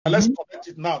And let's connect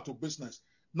it now to business.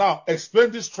 Now,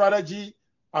 explain this strategy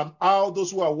and how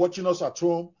those who are watching us at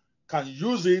home can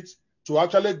use it to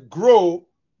actually grow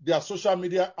their social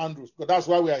media handles, because that's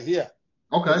why we are here.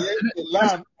 Okay. To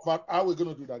learn about how we're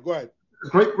going to do that. Go ahead.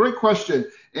 Great question.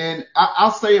 And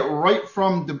I'll say it right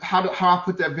from how I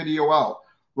put that video out.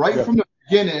 Right from the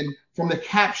beginning, from the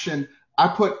caption, I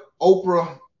put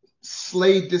Oprah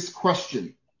slayed this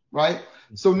question, right?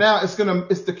 So now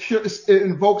it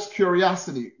invokes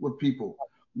curiosity with people.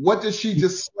 What did she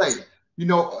just slay? You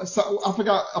know, so I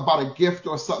forgot about a gift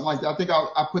or something like that. I think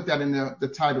I put that in the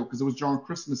title because it was during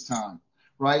Christmas time,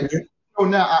 right? Okay. So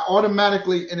now I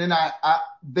automatically, and then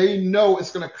they know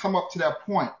it's going to come up to that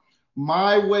point.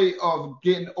 My way of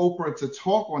getting Oprah to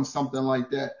talk on something like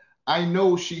that, I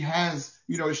know she has,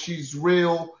 you know, she's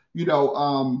real, you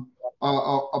know,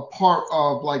 a part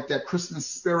of like that Christmas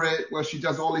spirit where she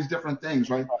does all these different things,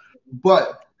 right?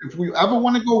 But if we ever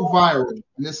want to go viral,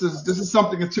 and this is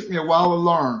something that took me a while to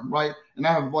learn, right? And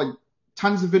I have like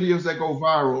tons of videos that go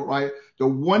viral, right? The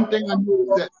one thing I know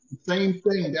is that the same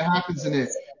thing that happens in it,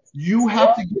 you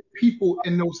have to get people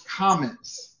in those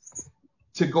comments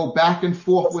to go back and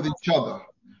forth with each other.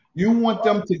 You want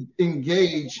them to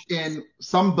engage in,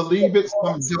 some believe it,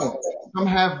 some don't. Some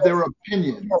have their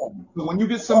opinion. So when you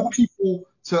get some people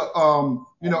to,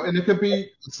 you know, and it could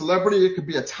be a celebrity, it could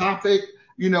be a topic,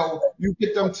 you know, you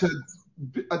get them to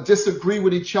disagree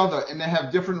with each other and they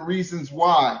have different reasons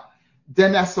why,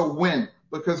 then that's a win.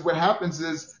 Because what happens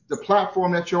is the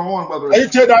platform that you're on, whether can you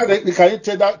take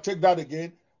that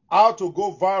again? How to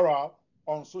go viral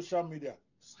on social media.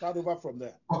 Start over from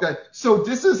there. Okay, so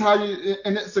this is how you,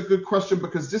 and it's a good question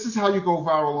because this is how you go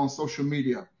viral on social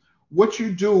media. What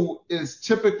you do is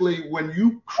typically when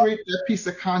you create that piece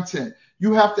of content,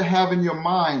 you have to have in your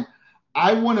mind,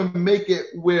 I want to make it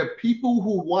where people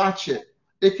who watch it,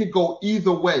 it could go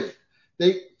either way.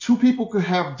 Two people could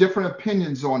have different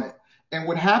opinions on it. And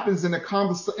what happens in the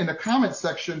comment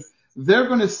section, they're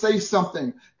going to say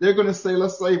something. They're going to say,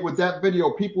 let's say with that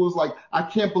video, people was like, I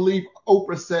can't believe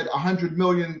Oprah said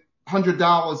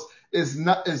 $100 is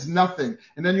nothing.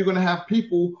 And then you're going to have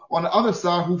people on the other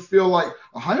side who feel like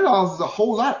 $100 is a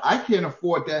whole lot. I can't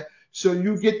afford that. So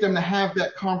you get them to have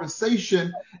that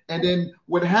conversation. And then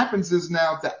what happens is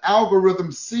now the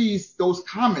algorithm sees those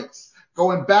comments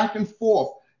going back and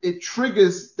forth. It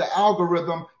triggers the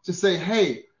algorithm to say,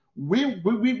 hey, we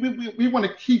want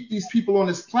to keep these people on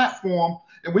this platform,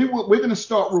 and we're going to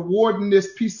start rewarding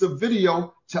this piece of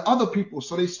video to other people.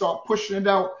 So they start pushing it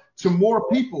out to more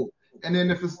people. And then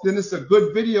if it's a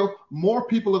good video, more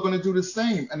people are going to do the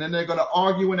same. And then they're going to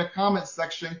argue in the comment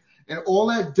section. And all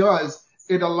that does,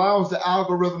 it allows the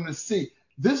algorithm to see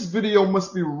this video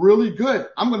must be really good.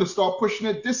 I'm going to start pushing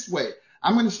it this way.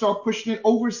 I'm going to start pushing it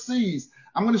overseas.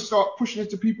 I'm going to start pushing it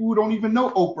to people who don't even know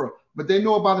Oprah, but they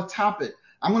know about a topic.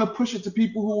 I'm going to push it to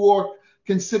people who are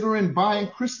considering buying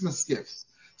Christmas gifts.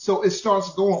 So it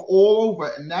starts going all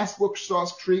over, and that's what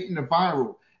starts creating the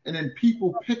viral. And then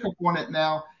people pick up on it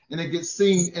now, and it gets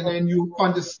seen, and then you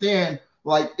understand,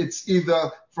 like, it's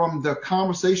either from the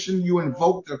conversation you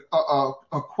invoked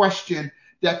a question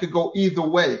that could go either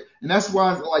way. And that's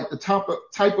why, like, the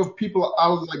type of people I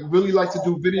would really like to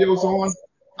do videos on,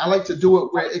 I like to do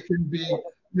it where it can be,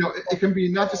 you know, it can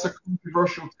be not just a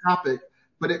controversial topic,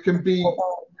 but it can be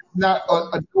not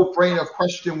a no-brainer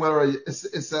question where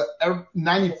it's a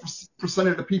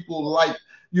 90% of the people like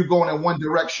you going in one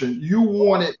direction. You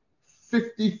want it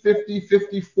 50-50,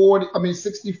 50-40, I mean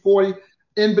 60-40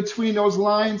 in between those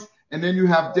lines, and then you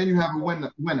have a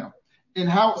winner.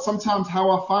 And sometimes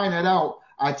how I find that out,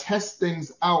 I test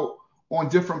things out on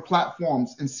different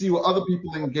platforms and see what other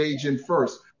people engage in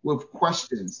first with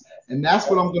questions. And that's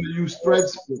what I'm going to use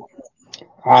Threads for.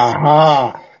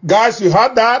 Guys, you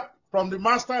heard that from the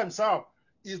master himself.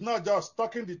 He's not just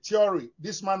talking the theory.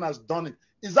 This man has done it.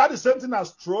 Is that the same thing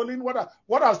as trolling?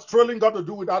 What has trolling got to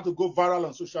do with how to go viral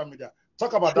on social media?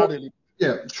 Talk about that a little.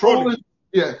 Yeah, trolling.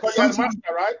 Yeah, because you're a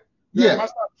master, right? You're a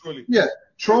master of trolling. Yeah,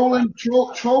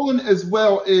 trolling as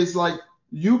well is like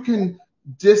you can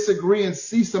disagree and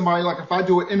see somebody. Like if I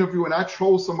do an interview and I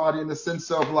troll somebody in the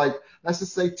sense of like, let's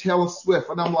just say Taylor Swift,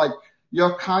 and I'm like,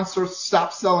 your concert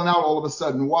stopped selling out all of a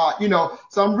sudden. Why? You know,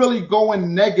 so I'm really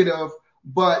going negative,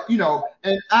 but you know,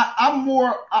 and I'm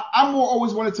more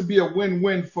always wanted to be a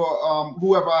win-win for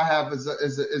whoever I have as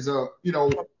a you know,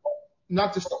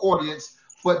 not just the audience,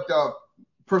 but the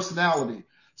personality.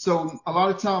 So a lot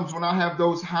of times when I have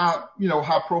those high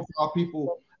profile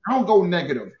people, I don't go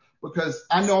negative because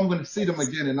I know I'm going to see them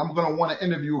again and I'm going to want to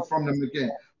interview from them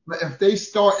again. But if they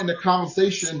start in the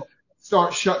conversation,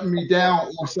 start shutting me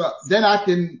down or stuff, then I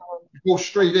can go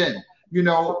straight in.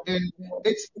 and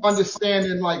it's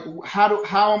understanding like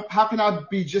how can I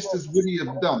be just as witty as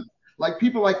them? Like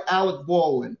people like Alec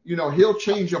Baldwin, he'll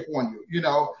change up on you,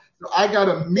 So I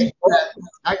gotta meet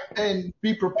that and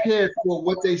be prepared for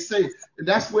what they say. And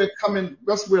that's where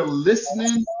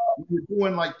listening, when you're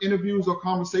doing like interviews or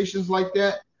conversations like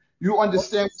that, you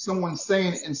understand what someone's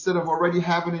saying instead of already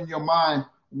having in your mind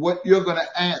what you're gonna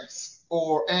ask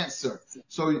or answer.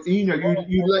 So you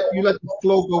let the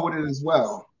flow go with it as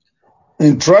well.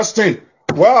 Interesting.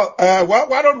 Well,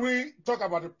 why don't we talk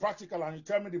about the practical and you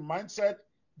tell me the mindset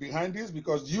behind this,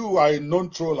 because you are a known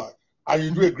troller and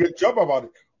you do a great job about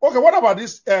it. Okay, what about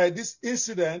this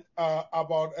incident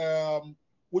about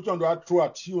which one do I throw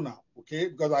at you now? Okay,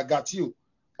 because I got you.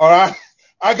 All right,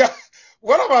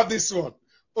 What about this one?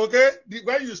 Okay,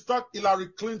 when you stuck Hillary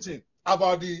Clinton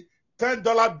about the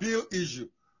 $10 bill issue.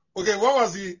 Okay, what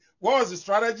was the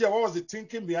strategy? What was the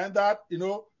thinking behind that?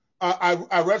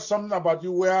 I read something about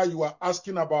you where you were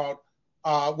asking about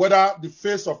whether the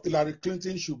face of Hillary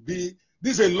Clinton should be.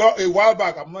 This is a while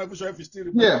back. I'm not even sure if you still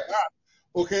remember that.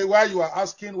 Okay, where you are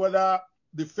asking whether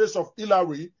the face of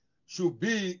Hillary should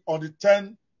be on the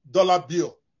 $10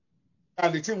 bill.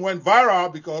 And the thing went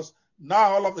viral because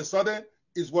now all of a sudden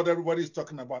is what everybody is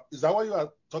talking about. Is that what you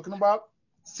are talking about?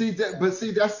 See,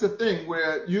 that's the thing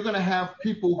where you're going to have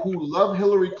people who love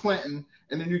Hillary Clinton,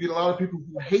 and then you get a lot of people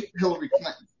who hate Hillary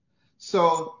Clinton.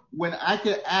 So when I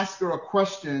can ask her a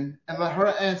question and let her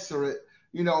answer it,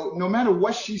 no matter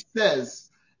what she says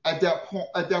at that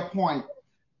point,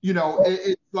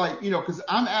 it's like, because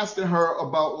I'm asking her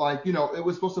about like, it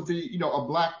was supposed to be, a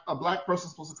black person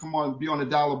supposed to come on and be on a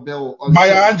dollar bill.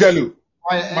 Maya Angelou.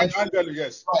 Maya Angelou,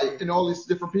 yes. Right, and all these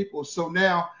different people. So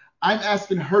now I'm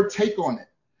asking her take on it.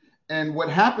 And what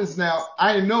happens now,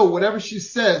 I know whatever she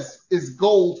says is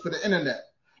gold for the internet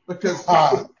because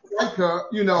people like her,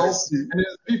 and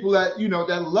there's people that,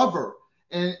 that love her.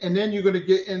 And then you're going to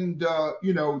get in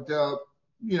the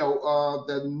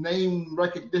name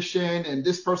recognition and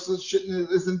this person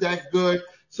isn't that good.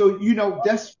 So,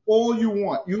 that's all you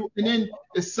want. And then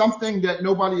it's something that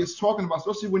nobody is talking about,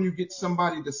 especially when you get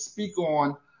somebody to speak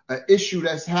on an issue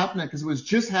that's happening, because it was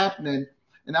just happening.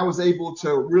 And I was able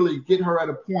to really get her at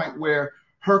a point where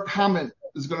her comment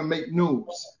is going to make news.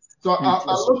 So I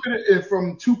look at it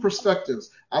from two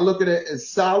perspectives. I look at it as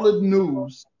solid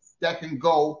news that can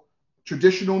go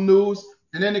traditional news,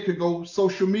 and then it could go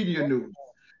social media news.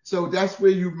 So that's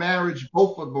where you marriage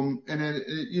both of them, and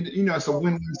it's a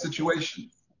win-win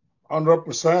situation.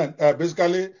 100%.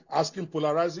 Basically, asking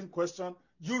polarizing question.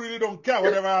 You really don't care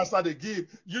whatever answer they give.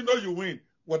 You win.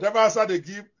 Whatever answer they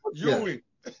give, you win.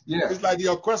 Yeah. It's like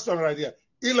your question right here.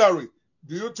 Hillary,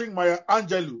 do you think Maya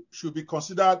Angelou should be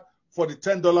considered for the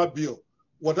 $10 bill?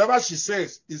 Whatever she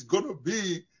says is going to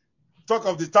be talk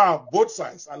of the town, both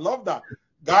sides. I love that.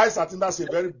 Guys, I think that's a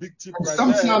very big tip right there.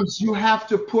 Sometimes you have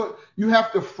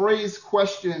to phrase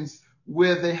questions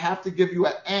where they have to give you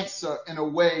an answer in a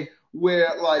way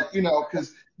where, like,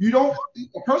 because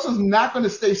a person's not going to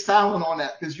stay silent on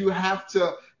that, because you have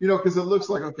to, because it looks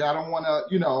like, okay, I don't want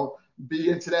to, be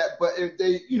into that. But if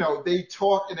they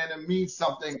talk and then it means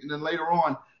something, and then later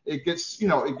on it gets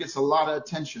a lot of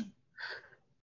attention.